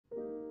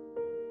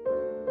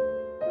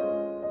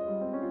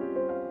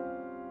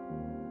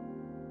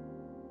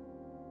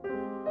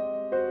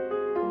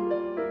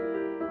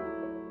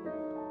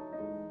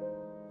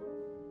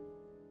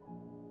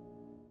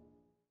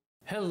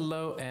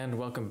Hello and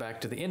welcome back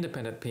to The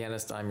Independent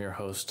Pianist. I'm your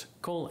host,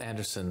 Cole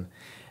Anderson.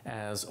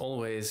 As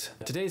always,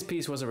 today's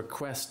piece was a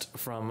request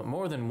from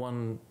more than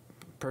one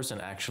person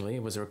actually.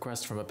 It was a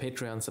request from a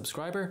Patreon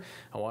subscriber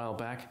a while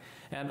back,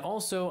 and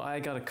also I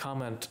got a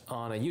comment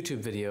on a YouTube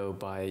video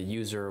by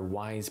user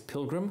Wise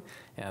Pilgrim,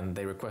 and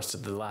they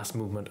requested the last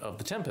movement of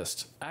the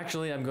Tempest.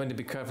 Actually, I'm going to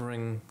be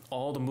covering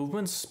all the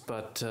movements,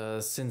 but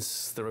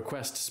since the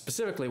request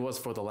specifically was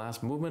for the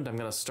last movement, I'm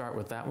going to start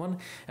with that one,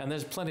 and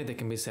there's plenty that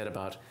can be said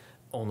about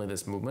only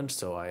this movement,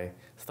 so I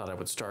thought I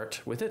would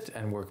start with it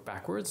and work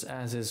backwards,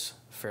 as is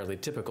fairly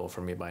typical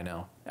for me by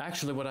now.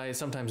 Actually, what I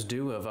sometimes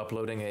do of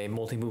uploading a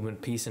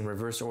multi-movement piece in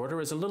reverse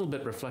order is a little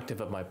bit reflective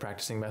of my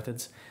practicing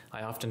methods.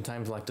 I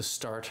oftentimes like to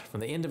start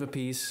from the end of a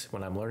piece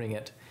when I'm learning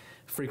it.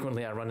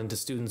 Frequently I run into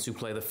students who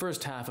play the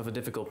first half of a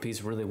difficult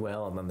piece really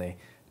well, and then they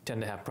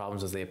tend to have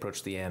problems as they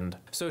approach the end.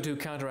 So to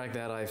counteract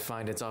that, I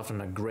find it's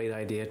often a great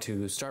idea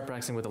to start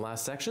practicing with the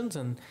last sections,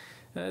 and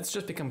it's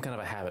just become kind of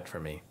a habit for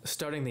me.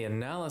 Starting the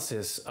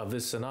analysis of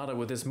this sonata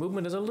with this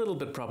movement is a little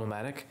bit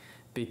problematic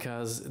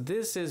because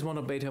this is one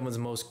of Beethoven's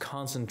most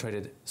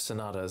concentrated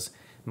sonatas,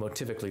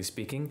 motivically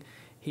speaking.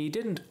 He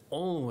didn't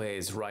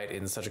always write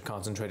in such a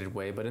concentrated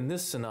way, but in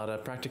this sonata,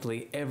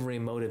 practically every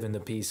motive in the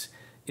piece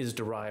is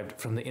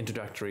derived from the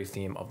introductory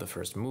theme of the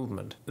first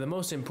movement. The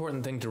most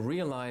important thing to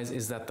realize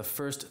is that the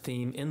first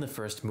theme in the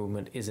first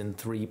movement is in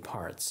 3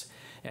 parts,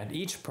 and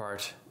each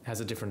part has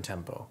a different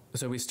tempo.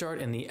 So we start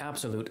in the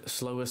absolute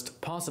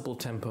slowest possible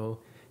tempo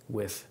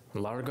with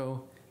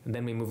largo, and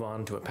then we move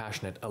on to a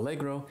passionate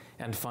allegro,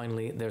 and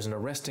finally there's an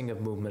arresting of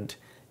movement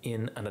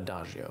in an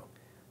adagio.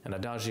 An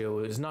adagio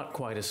is not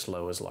quite as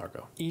slow as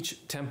largo.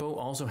 Each tempo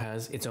also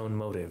has its own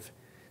motive.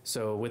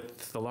 So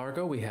with the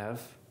largo we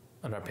have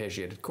an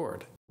arpeggiated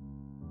chord.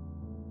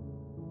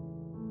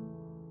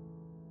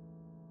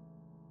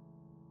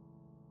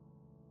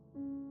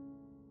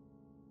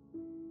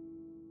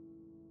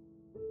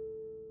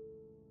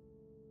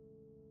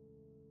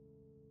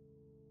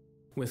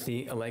 With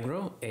the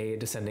allegro, a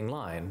descending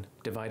line,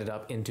 divided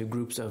up into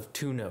groups of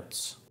 2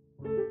 notes.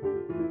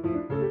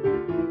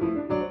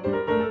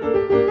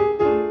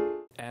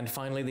 And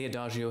finally, the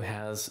adagio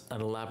has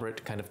an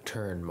elaborate kind of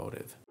turn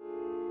motive.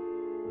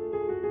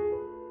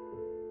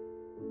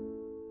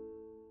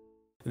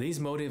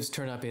 These motives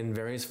turn up in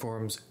various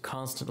forms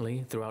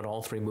constantly throughout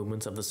all 3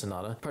 movements of the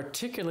sonata.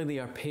 Particularly the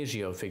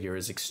arpeggio figure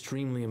is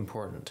extremely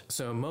important.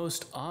 So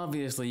most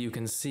obviously you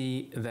can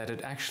see that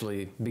it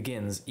actually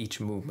begins each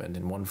movement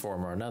in one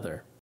form or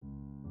another.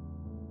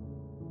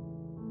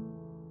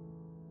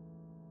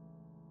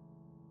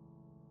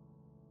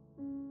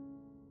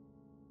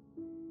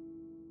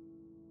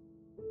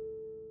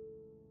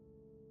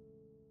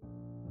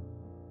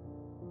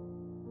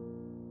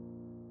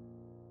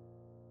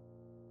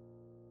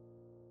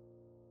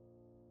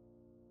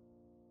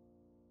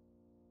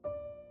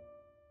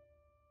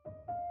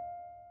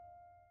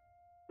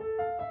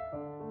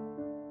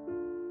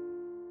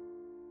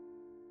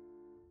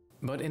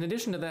 But in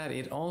addition to that,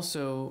 it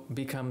also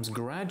becomes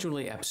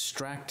gradually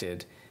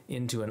abstracted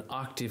into an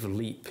octave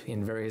leap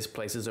in various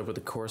places over the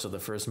course of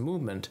the first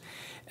movement,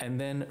 and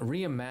then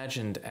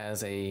reimagined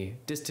as a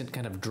distant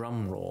kind of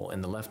drum roll in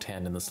the left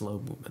hand in the slow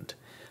movement.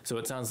 So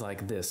it sounds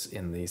like this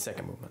in the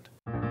second movement.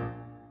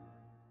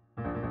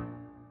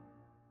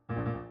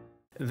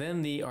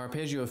 Then the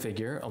arpeggio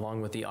figure,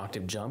 along with the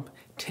octave jump,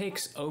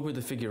 takes over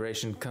the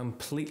figuration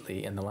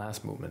completely in the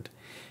last movement.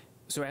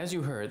 So as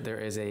you heard, there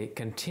is a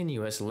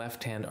continuous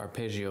left-hand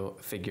arpeggio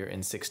figure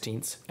in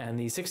 16ths, and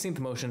the 16th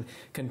motion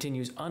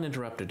continues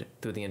uninterrupted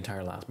through the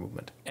entire last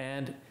movement.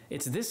 And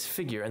it's this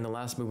figure in the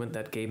last movement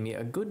that gave me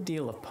a good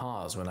deal of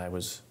pause when I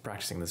was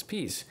practicing this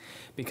piece,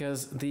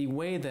 because the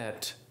way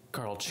that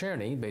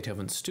Czerny,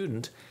 Beethoven's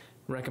student,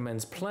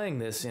 recommends playing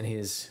this in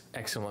his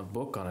excellent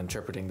book on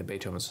interpreting the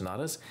Beethoven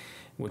sonatas,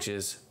 which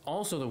is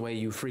also the way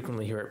you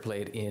frequently hear it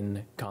played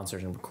in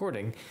concert and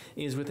recording,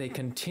 is with a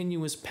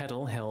continuous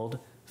pedal held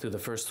through the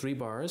first 3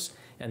 bars,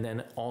 and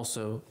then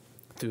also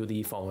through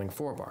the following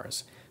 4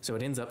 bars. So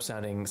it ends up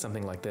sounding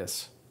something like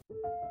this.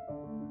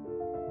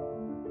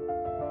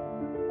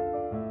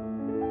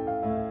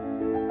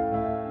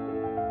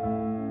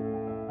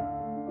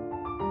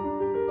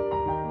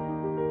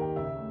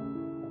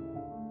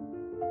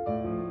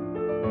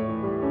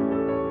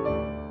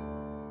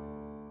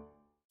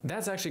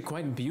 That's actually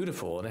quite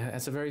beautiful, and it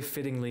has a very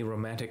fittingly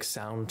romantic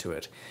sound to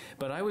it.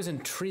 But I was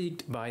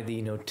intrigued by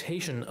the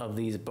notation of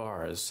these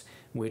bars,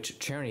 which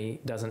Czerny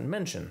doesn't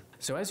mention.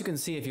 So as you can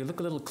see, if you look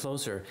a little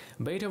closer,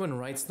 Beethoven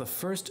writes the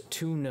first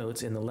 2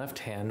 notes in the left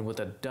hand with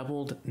a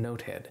doubled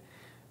note head.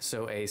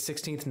 So a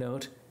 16th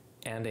note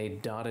and a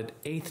dotted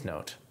 8th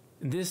note.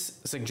 This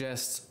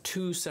suggests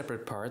 2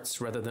 separate parts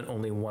rather than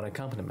only one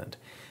accompaniment.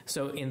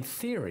 So in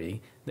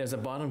theory, there's a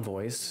bottom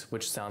voice,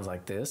 which sounds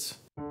like this.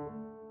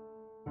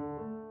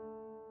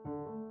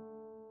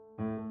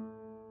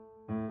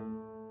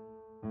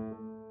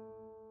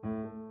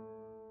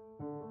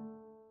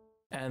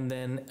 And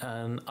then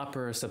an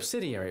upper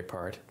subsidiary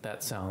part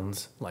that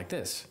sounds like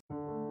this.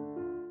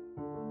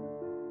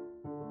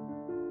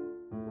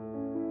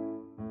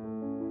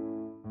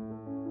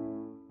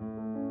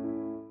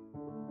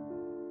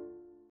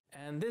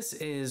 And this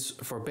is,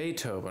 for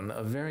Beethoven,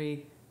 a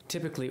very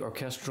typically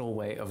orchestral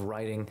way of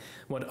writing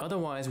what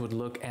otherwise would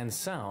look and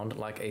sound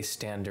like a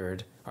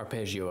standard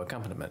arpeggio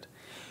accompaniment.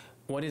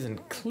 What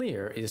isn't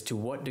clear is to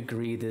what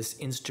degree this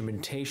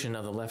instrumentation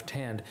of the left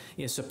hand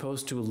is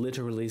supposed to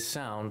literally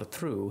sound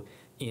through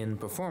in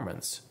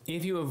performance.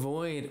 If you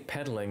avoid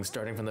pedaling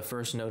starting from the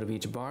first note of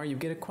each bar, you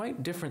get a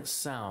quite different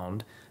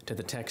sound to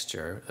the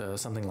texture,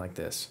 something like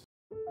this.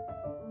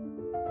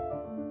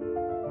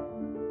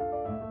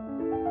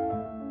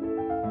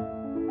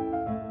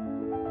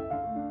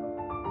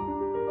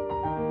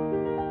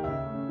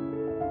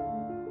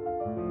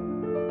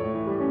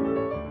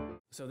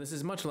 So this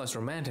is much less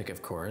romantic,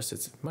 of course.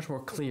 It's much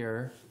more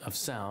clear of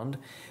sound,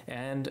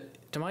 and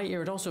to my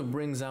ear it also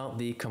brings out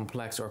the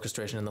complex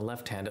orchestration in the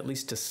left hand, at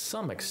least to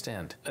some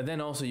extent. And then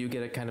also you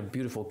get a kind of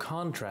beautiful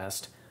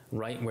contrast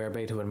right where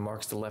Beethoven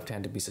marks the left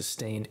hand to be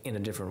sustained in a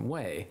different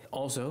way.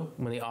 Also,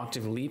 when the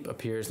octave leap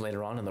appears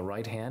later on in the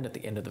right hand at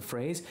the end of the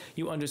phrase,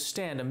 you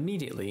understand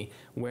immediately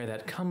where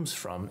that comes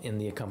from in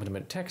the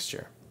accompaniment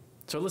texture.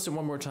 So listen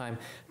one more time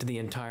to the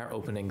entire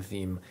opening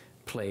theme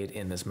played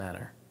in this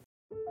manner.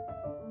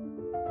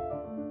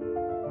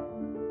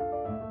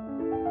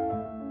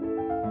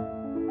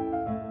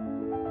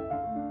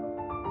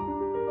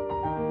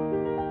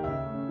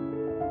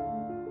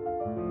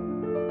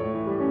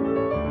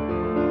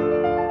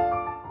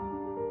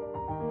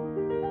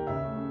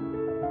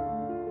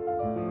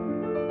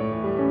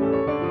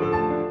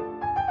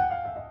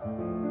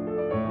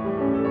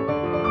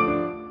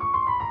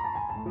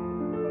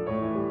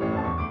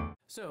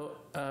 So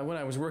when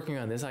I was working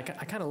on this, I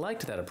kind of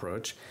liked that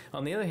approach.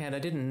 On the other hand, I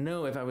didn't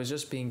know if I was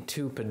just being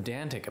too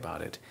pedantic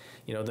about it.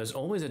 You know, there's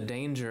always a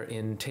danger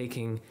in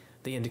taking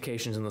the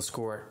indications in the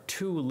score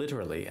too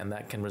literally, and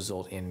that can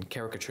result in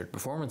caricatured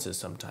performances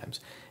sometimes.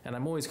 And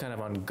I'm always kind of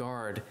on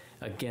guard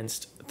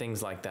against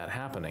things like that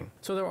happening.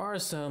 So there are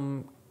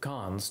some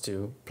cons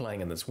to playing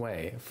in this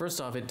way.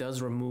 First off, it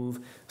does remove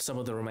some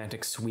of the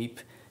romantic sweep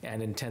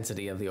and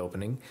intensity of the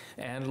opening,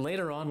 and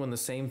later on when the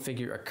same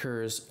figure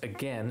occurs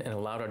again in a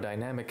louder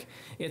dynamic,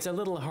 it's a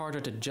little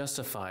harder to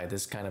justify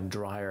this kind of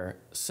drier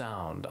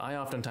sound. I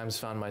oftentimes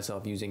found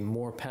myself using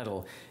more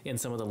pedal in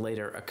some of the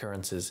later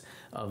occurrences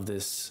of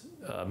this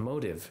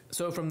motive.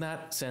 So from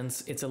that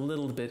sense, it's a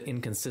little bit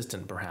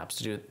inconsistent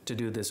perhaps to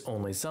do this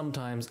only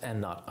sometimes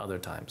and not other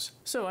times.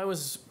 So I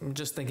was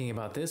just thinking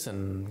about this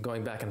and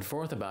going back and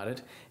forth about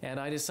it, and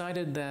I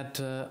decided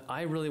that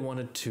I really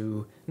wanted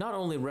to not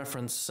only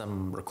reference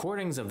some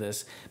recordings of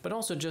this, but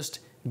also just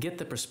get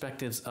the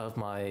perspectives of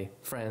my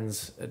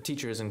friends,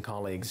 teachers, and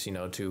colleagues, you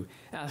know, to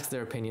ask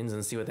their opinions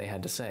and see what they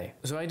had to say.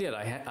 So I did.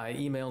 I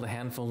emailed a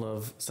handful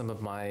of some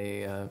of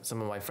my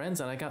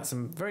friends, and I got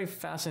some very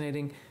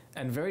fascinating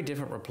and very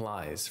different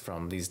replies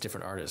from these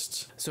different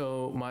artists.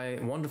 So my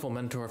wonderful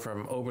mentor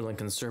from Oberlin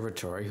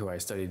Conservatory, who I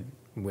studied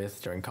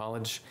with during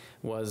college,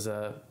 was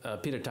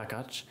Peter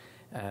Takács.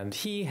 And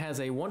he has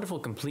a wonderful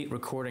complete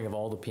recording of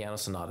all the piano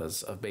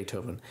sonatas of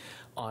Beethoven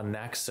on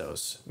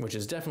Naxos, which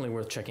is definitely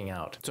worth checking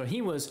out. So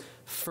he was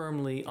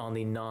firmly on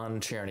the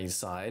non-Czerny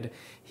side.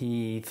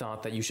 He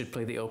thought that you should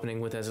play the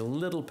opening with as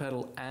little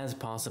pedal as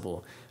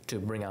possible to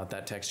bring out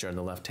that texture in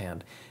the left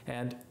hand.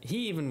 And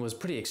he even was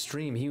pretty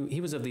extreme. He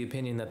was of the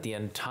opinion that the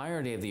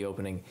entirety of the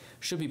opening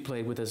should be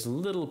played with as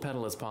little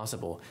pedal as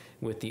possible,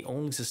 with the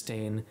only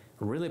sustain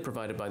really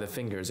provided by the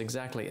fingers,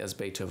 exactly as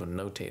Beethoven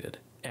notated.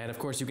 And of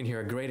course, you can hear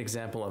a great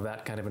example of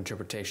that kind of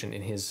interpretation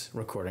in his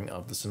recording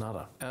of the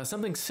sonata.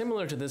 Something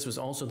similar to this was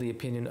also the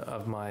opinion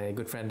of my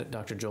good friend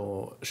Dr.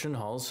 Joel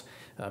Schoenhals,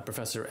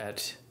 professor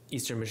at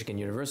Eastern Michigan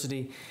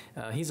University.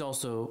 He's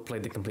also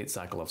played the complete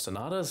cycle of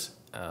sonatas.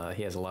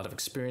 He has a lot of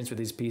experience with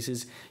these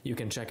pieces. You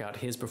can check out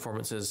his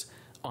performances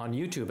on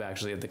YouTube,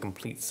 actually, of the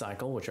complete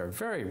cycle, which are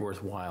very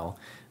worthwhile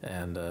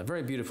and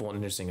very beautiful and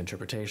interesting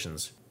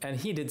interpretations. And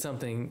he did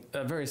something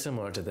very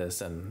similar to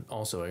this and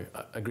also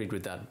agreed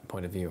with that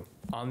point of view.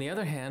 On the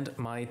other hand,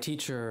 my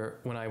teacher,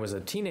 when I was a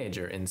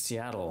teenager in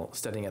Seattle,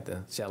 studying at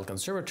the Seattle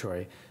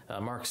Conservatory,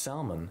 Mark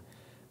Salman,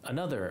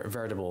 another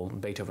veritable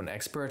Beethoven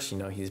expert. You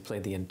know, he's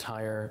played the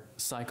entire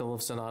cycle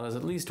of sonatas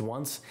at least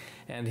once,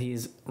 and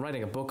he's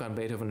writing a book on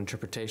Beethoven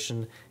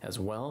interpretation as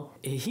well.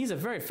 He's a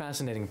very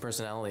fascinating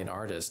personality and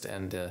artist,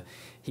 and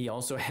he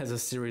also has a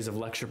series of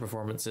lecture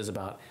performances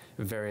about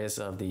various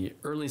of the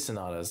early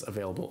sonatas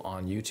available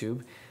on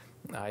YouTube.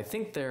 I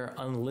think they're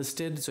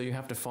unlisted, so you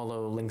have to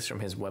follow links from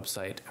his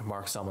website,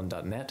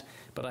 marksalman.net,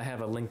 but I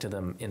have a link to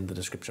them in the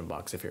description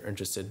box if you're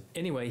interested.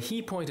 Anyway,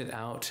 he pointed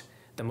out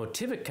the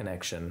Motivic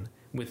connection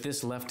with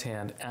this left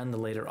hand and the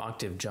later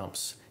octave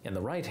jumps in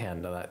the right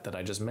hand that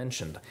I just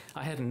mentioned.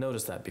 I hadn't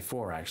noticed that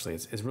before, actually.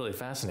 It's really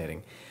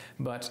fascinating.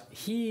 But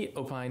he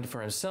opined for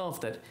himself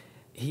that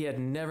he had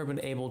never been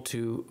able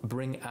to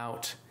bring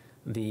out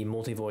the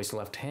multi-voice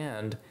left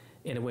hand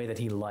in a way that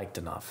he liked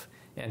enough.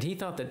 And he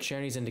thought that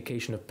Czerny's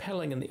indication of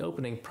pedaling in the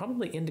opening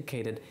probably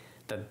indicated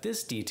that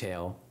this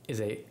detail is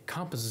a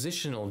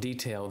compositional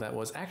detail that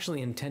was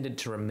actually intended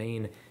to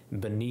remain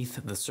beneath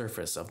the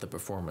surface of the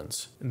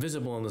performance,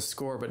 visible in the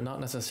score but not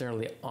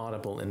necessarily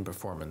audible in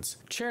performance.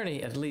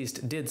 Czerny at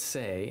least did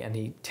say, and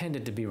he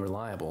tended to be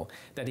reliable,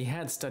 that he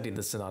had studied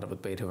the sonata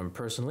with Beethoven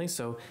personally,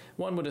 so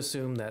one would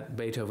assume that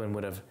Beethoven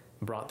would have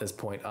brought this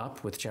point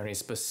up with Czerny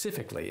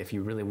specifically if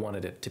you really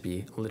wanted it to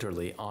be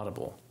literally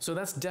audible. So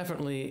that's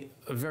definitely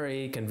a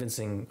very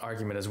convincing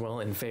argument as well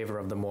in favor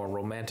of the more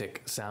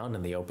romantic sound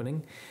in the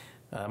opening.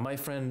 My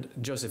friend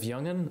Joseph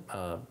Yungen,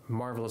 a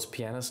marvelous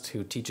pianist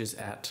who teaches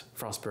at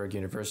Frostburg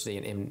University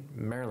in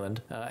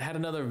Maryland, had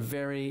another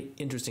very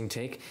interesting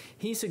take.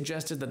 He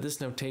suggested that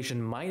this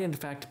notation might in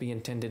fact be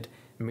intended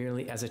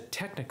merely as a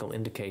technical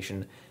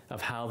indication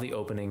of how the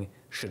opening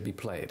should be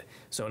played.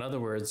 So in other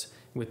words,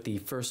 with the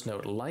first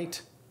note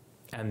light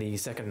and the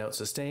second note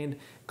sustained,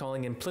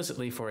 calling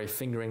implicitly for a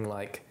fingering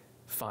like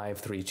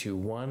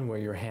 5-3-2-1, where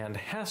your hand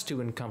has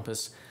to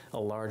encompass a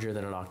larger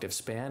than an octave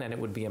span, and it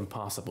would be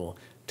impossible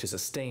to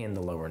sustain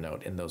the lower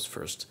note in those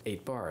first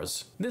 8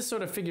 bars. This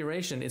sort of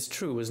figuration, it's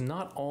true, was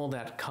not all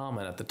that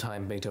common at the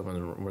time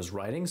Beethoven was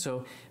writing,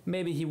 so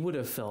maybe he would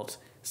have felt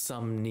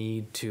some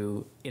need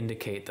to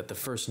indicate that the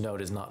first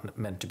note is not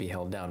meant to be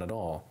held down at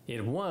all.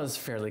 It was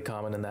fairly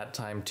common in that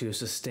time to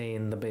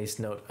sustain the bass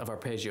note of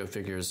arpeggio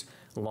figures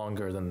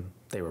longer than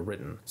they were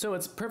written. So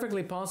it's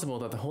perfectly possible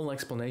that the whole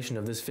explanation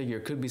of this figure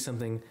could be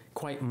something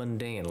quite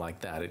mundane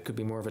like that. It could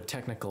be more of a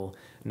technical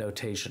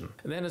notation.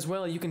 Then as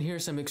well, you can hear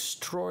some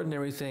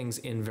extraordinary things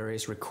in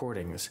various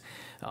recordings.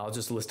 I'll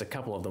just list a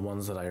couple of the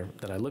ones that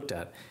I looked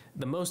at.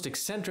 The most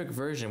eccentric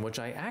version, which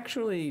I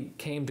actually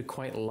came to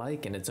quite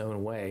like in its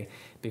own way,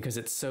 because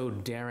it's so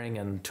daring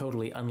and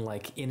totally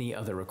unlike any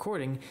other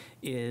recording,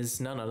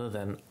 is none other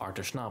than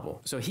Artur Schnabel.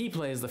 So he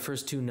plays the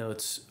first 2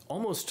 notes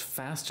almost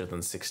faster than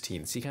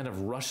 16ths. He kind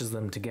of rushes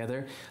them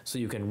together so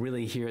you can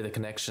really hear the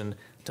connection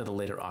to the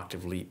later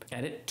octave leap.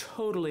 And it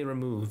totally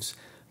removes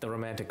the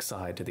romantic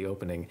side to the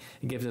opening.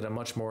 It gives it a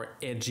much more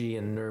edgy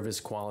and nervous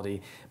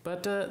quality,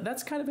 but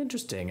that's kind of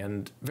interesting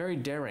and very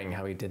daring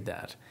how he did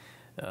that.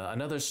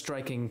 Another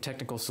striking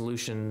technical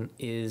solution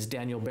is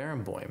Daniel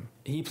Barenboim.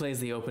 He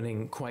plays the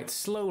opening quite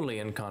slowly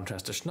in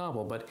contrast to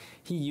Schnabel, but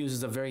he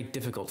uses a very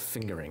difficult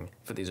fingering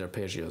for these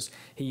arpeggios.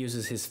 He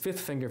uses his 5th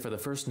finger for the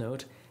first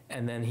note,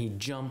 and then he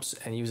jumps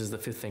and uses the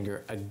 5th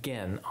finger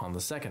again on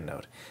the second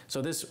note.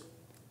 So this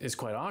is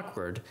quite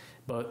awkward,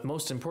 but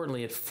most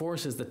importantly, it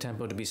forces the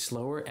tempo to be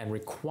slower and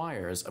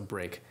requires a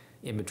break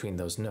in between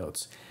those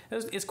notes.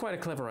 It's quite a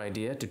clever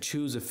idea to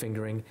choose a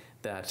fingering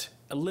that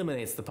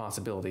eliminates the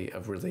possibility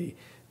of really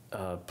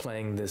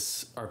playing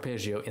this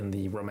arpeggio in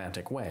the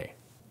romantic way.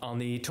 On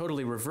the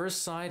totally reverse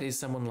side is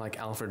someone like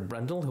Alfred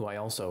Brendel, who I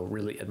also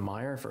really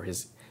admire for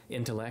his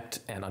intellect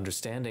and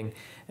understanding,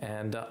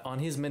 and on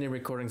his many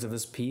recordings of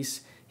this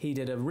piece, he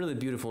did a really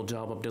beautiful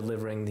job of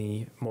delivering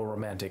the more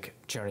romantic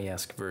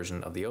Czerny-esque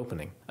version of the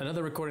opening.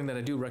 Another recording that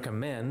I do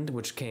recommend,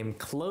 which came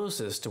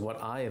closest to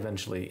what I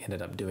eventually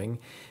ended up doing,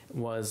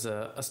 was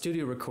a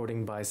studio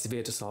recording by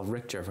Sviataslov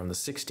Richter from the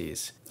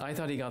 60s. I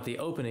thought he got the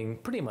opening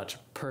pretty much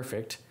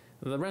perfect.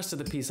 The rest of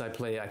the piece I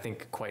play, I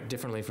think, quite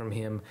differently from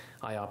him.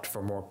 I opt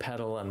for more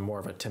pedal and more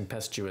of a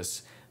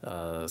tempestuous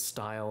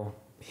style.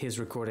 His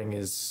recording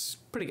is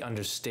pretty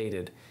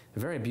understated,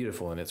 very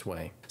beautiful in its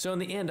way. So in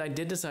the end, I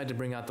did decide to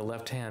bring out the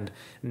left hand,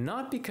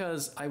 not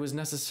because I was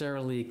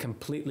necessarily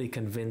completely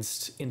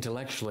convinced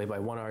intellectually by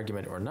one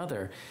argument or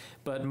another,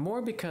 but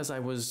more because I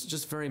was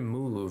just very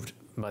moved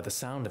by the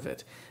sound of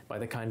it, by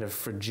the kind of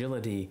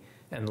fragility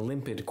and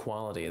limpid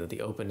quality that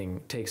the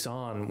opening takes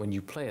on when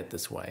you play it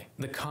this way.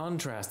 The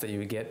contrast that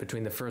you get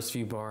between the first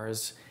few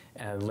bars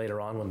and later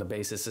on when the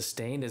bass is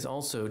sustained is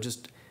also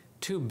just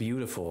too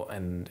beautiful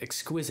and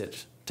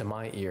exquisite to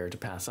my ear to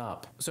pass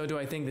up. So do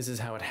I think this is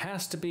how it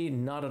has to be?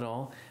 Not at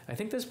all. I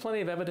think there's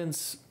plenty of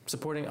evidence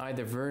supporting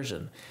either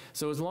version.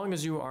 So as long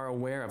as you are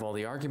aware of all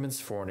the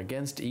arguments for and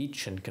against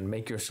each and can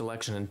make your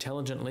selection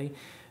intelligently,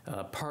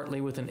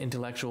 partly with an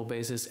intellectual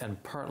basis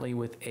and partly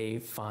with a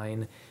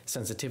fine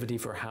sensitivity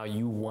for how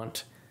you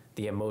want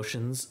the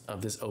emotions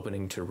of this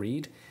opening to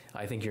read,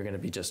 I think you're going to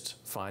be just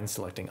fine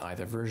selecting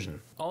either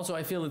version. Also,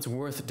 I feel it's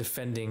worth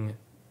defending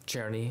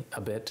Czerny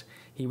a bit.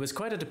 He was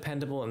quite a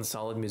dependable and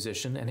solid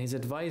musician, and his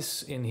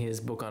advice in his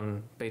book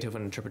on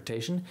Beethoven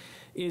interpretation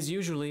is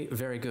usually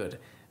very good.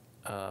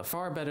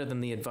 Far better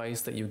than the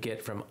advice that you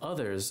get from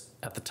others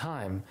at the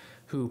time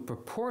who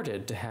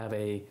purported to have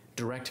a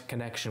direct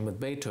connection with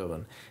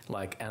Beethoven,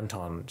 like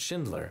Anton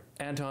Schindler.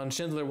 Anton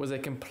Schindler was a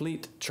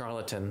complete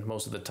charlatan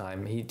most of the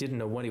time. He didn't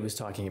know what he was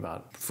talking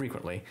about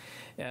frequently.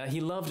 He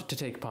loved to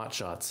take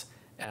potshots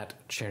at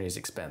Czerny's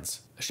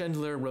expense.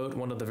 Schindler wrote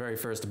one of the very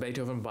first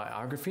Beethoven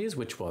biographies,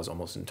 which was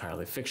almost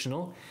entirely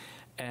fictional,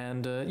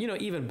 and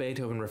even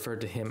Beethoven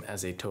referred to him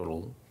as a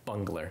total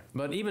bungler.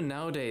 But even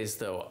nowadays,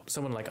 though,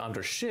 someone like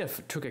Andras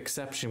Schiff took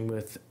exception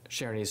with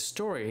Czerny's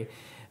story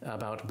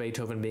about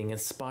Beethoven being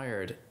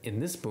inspired in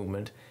this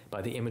movement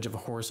by the image of a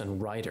horse and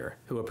rider,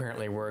 who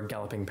apparently were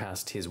galloping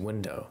past his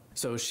window.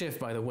 So Schiff,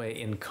 by the way,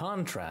 in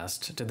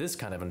contrast to this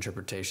kind of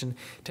interpretation,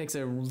 takes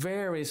a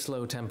very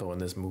slow tempo in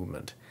this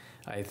movement.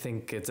 I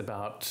think it's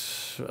about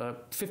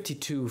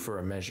 52 for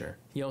a measure.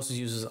 He also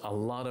uses a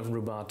lot of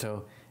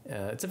rubato.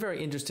 It's a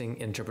very interesting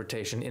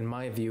interpretation. In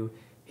my view,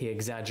 he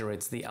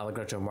exaggerates the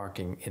allegretto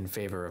marking in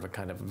favor of a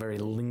kind of very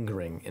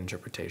lingering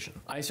interpretation.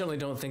 I certainly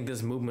don't think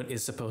this movement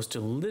is supposed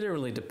to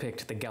literally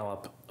depict the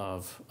gallop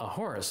of a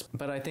horse,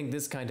 but I think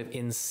this kind of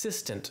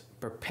insistent,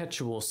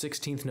 perpetual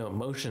 16th note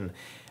motion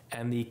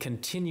and the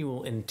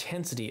continual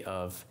intensity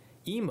of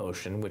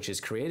emotion, which is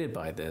created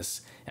by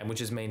this and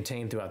which is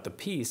maintained throughout the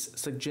piece,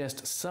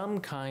 suggest some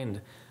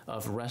kind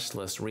of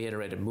restless,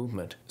 reiterated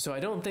movement. So I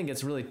don't think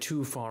it's really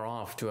too far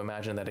off to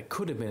imagine that it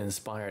could have been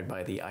inspired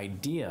by the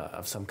idea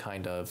of some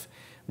kind of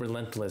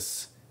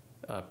relentless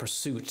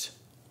pursuit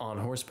on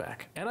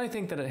horseback. And I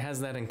think that it has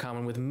that in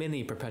common with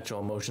many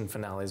perpetual motion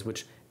finales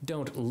which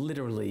don't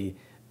literally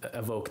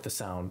evoke the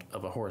sound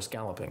of a horse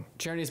galloping.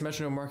 Czerny's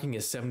metronome marking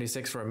is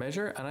 76 for a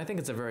measure, and I think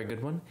it's a very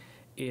good one.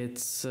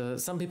 It's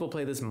some people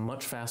play this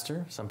much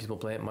faster, some people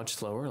play it much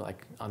slower,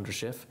 like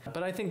Andrushev.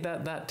 But I think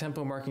that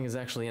tempo marking is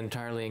actually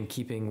entirely in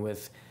keeping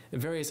with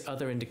various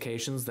other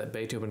indications that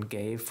Beethoven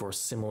gave for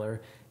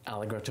similar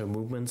allegretto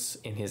movements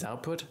in his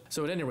output.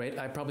 So at any rate,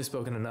 I've probably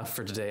spoken enough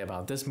for today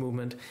about this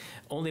movement.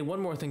 Only one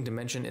more thing to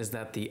mention is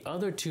that the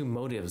other two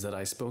motives that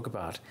I spoke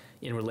about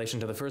in relation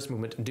to the first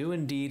movement do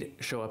indeed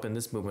show up in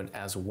this movement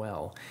as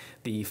well.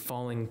 The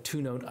falling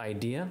two-note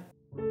idea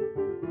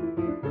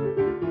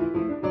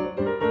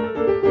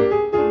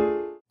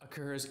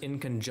occurs in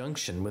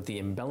conjunction with the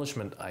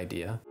embellishment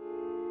idea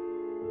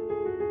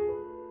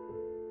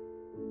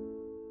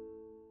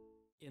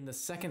in the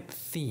second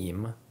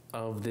theme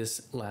of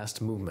this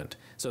last movement.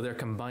 So they're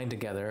combined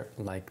together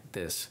like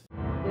this.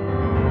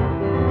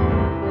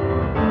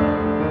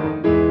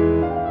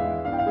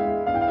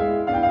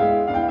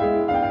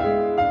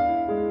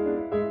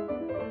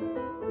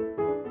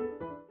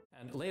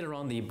 And later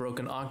on, the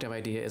broken octave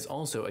idea is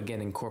also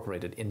again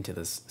incorporated into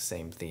this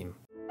same theme.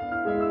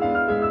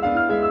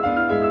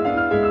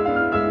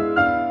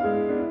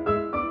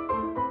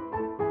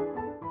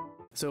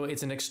 So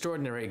it's an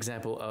extraordinary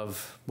example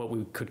of what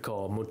we could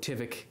call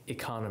motivic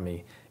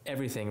economy.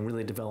 Everything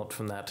really developed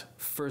from that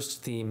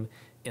first theme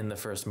in the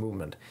first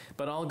movement.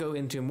 But I'll go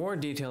into more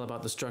detail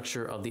about the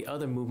structure of the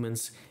other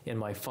movements in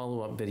my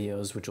follow-up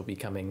videos, which will be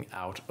coming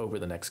out over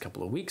the next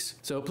couple of weeks.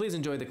 So please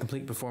enjoy the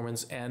complete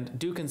performance and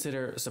do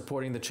consider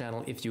supporting the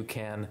channel if you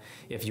can.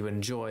 If you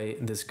enjoy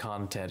this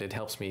content, it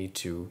helps me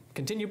to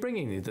continue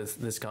bringing you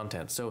this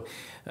content. So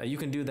you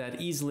can do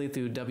that easily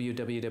through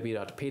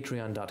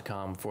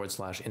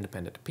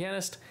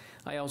www.patreon.com/independentpianist.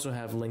 I also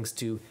have links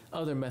to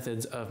other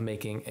methods of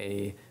making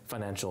a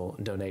financial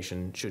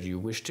donation should you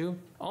wish to.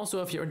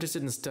 Also, if you're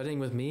interested in studying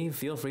with me,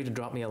 feel free to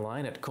drop me a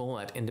line at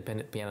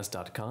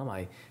cole@independentpianist.com.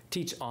 I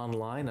teach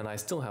online and I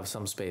still have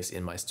some space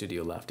in my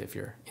studio left if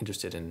you're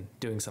interested in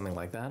doing something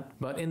like that.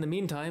 But in the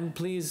meantime,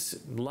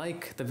 please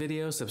like the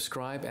video,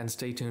 subscribe, and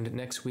stay tuned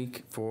next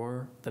week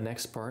for the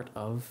next part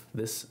of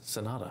this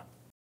sonata.